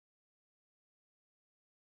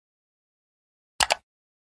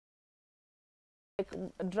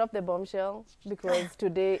drop the bombshell because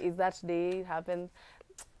today is that day. It happens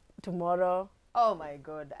tomorrow. Oh my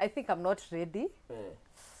God, I think I'm not ready.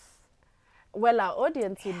 Well, our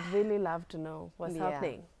audience would really love to know what's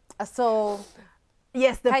happening. So,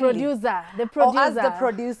 yes, the producer. Oh, as the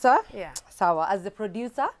producer. Yeah. Sawa, as the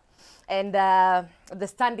producer and the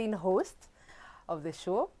stand-in host of the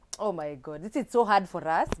show. Oh my God, this is so hard for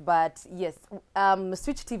us, but yes,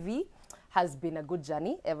 Switch TV has been a good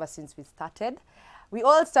journey ever since we started. We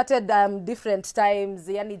all started different times,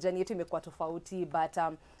 yani journey yetu imekuwa tofauti, but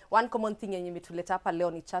one common thing yenye imetuleta hapa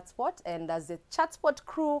leo ni Chatspot, and as a Chatspot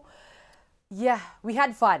crew, yeah, we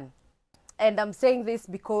had fun. And I'm saying this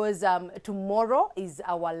because tomorrow is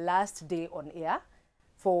our last day on air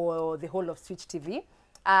for the whole of Switch TV.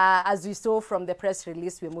 As we saw from the press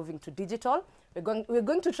release, we're moving to digital. We're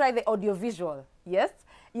going to try the audiovisual, yes,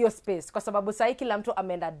 your space. Kwa sababu sahi kila mtu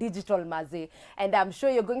ameenda digital maze. And I'm sure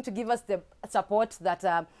you're going to give us the support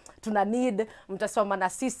that tuna need. Mtasoma na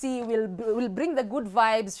sisi, we'll bring the good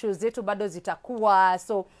vibes, shows zetu bado zitakuwa.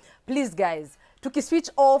 So please guys, tuki-switch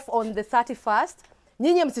off on the 31st,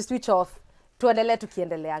 nyinyi msi-switch off, tuendelee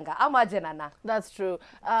tukiendeleanga. Ama jenana? That's true.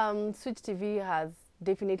 Switch TV has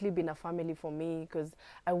definitely been a family for me because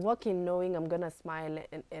I work in knowing I'm gonna smile,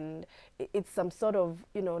 and it's some sort of,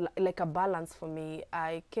 you know, like a balance for me.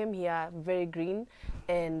 I came here very green,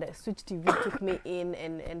 and Switch TV took me in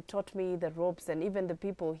and taught me the ropes, and even the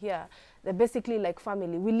people here, they're basically like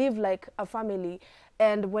family. We live like a family,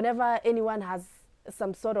 and whenever anyone has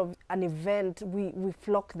some sort of an event, we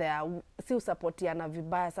flock there. Si usapotiana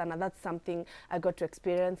vibaya sana. That's something I got to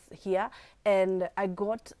experience here, and I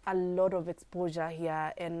got a lot of exposure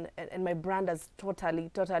here, and my brand has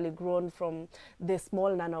totally grown from the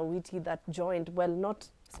small Owiti that joined. Well, not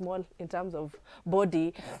small in terms of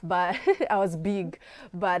body, but I was big,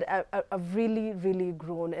 but I've really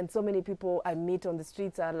grown, and so many people I meet on the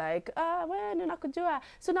streets are like, wewe ninakujua,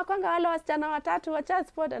 so nakwanga wale wasichana watatu wa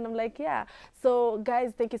Chatspot, and I'm like, yeah. So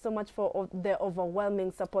guys, thank you so much for the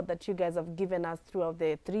overwhelming support that you guys have given us throughout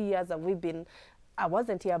the 3 years that we've been. I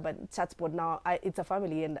wasn't here, but Chatspot now, it's a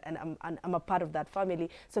family, and I'm a part of that family.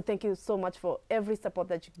 So thank you so much for every support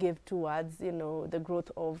that you give towards, you know, the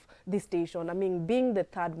growth of this station. I mean, being the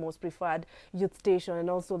 3rd most preferred youth station, and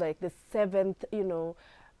also like the 7th, you know,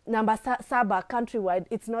 number saba countrywide,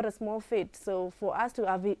 it's not a small feat. So for us to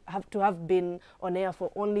have been on air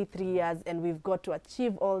for only 3 years, and we've got to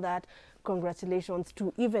achieve all that, congratulations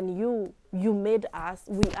to even you. You made us.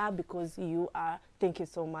 We are because you are. Thank you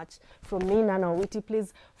so much. From me, Owiti,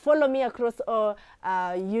 please follow me across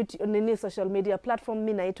YouTube, on any social media platform.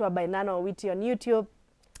 Mi naitwa by Owiti on YouTube,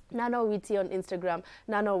 Owiti on Instagram,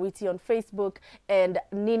 Owiti on Facebook, and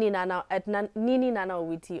Nini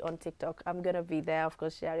Owiti on TikTok. I'm gonna be there, of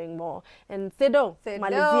course, sharing more. And Sedo,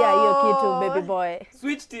 malizia hiyo kitu, baby boy.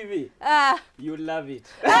 Switch TV. You love it.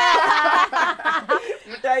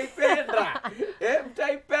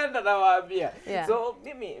 Mtaipenda na waambia. So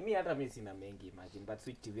mimi hata mimi sina mengi, imagine, but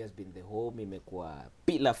Switch TV has been the home, imekuwa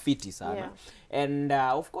pila fiti sana. And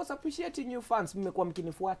of course appreciating you fans, mmekuwa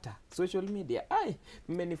mkinifuata social media.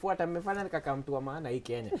 Mmenifuata, mmefanya nikaka mtu wa maana hii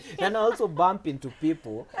Kenya. And I also bump into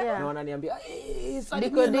people na wananiambia,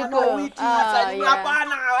 salimia na Owiti, salimia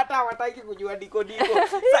hapana, hata wataki kujua diko.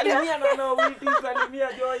 Salimia na Owiti,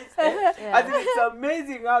 salimia Joyce. As in, it's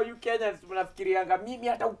amazing how you Kenyans mnafikirianga mimi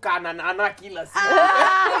hata ukana na kila siku.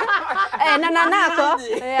 Nanako.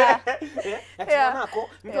 Nanako,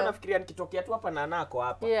 mtu anafikiria nikitokea tu hapa nanako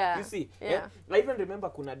hapa. You see? I even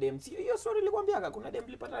remember kuna dem, hiyo story nilikwambiaga, kuna dem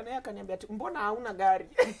nilipata naye akaniambia mbona hauna gari?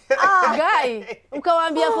 Guy,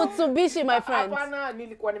 ukawaambia Mitsubishi, my friend. Hapana,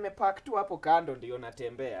 nilikuwa nimepark tu hapo kando ndio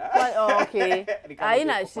natembea. Okay.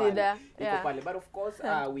 Haina shida. But of course,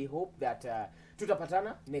 we hope that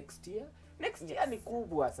tutapatana next year. Next year ni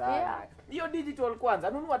kubwa sana. Hiyo digital kwanza,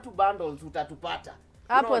 nunua tu bundles utatupata.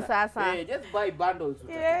 Hapo sasa. Just buy bundles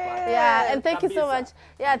utatupata. And thank you so much.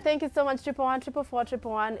 Thank you so much. 111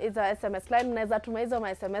 444 111 is our SMS line. Mnaweza tuma hizo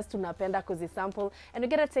my SMS, tunapenda kuzisample. And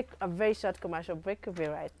we're going to take a very short commercial break. We'll be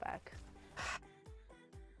right back.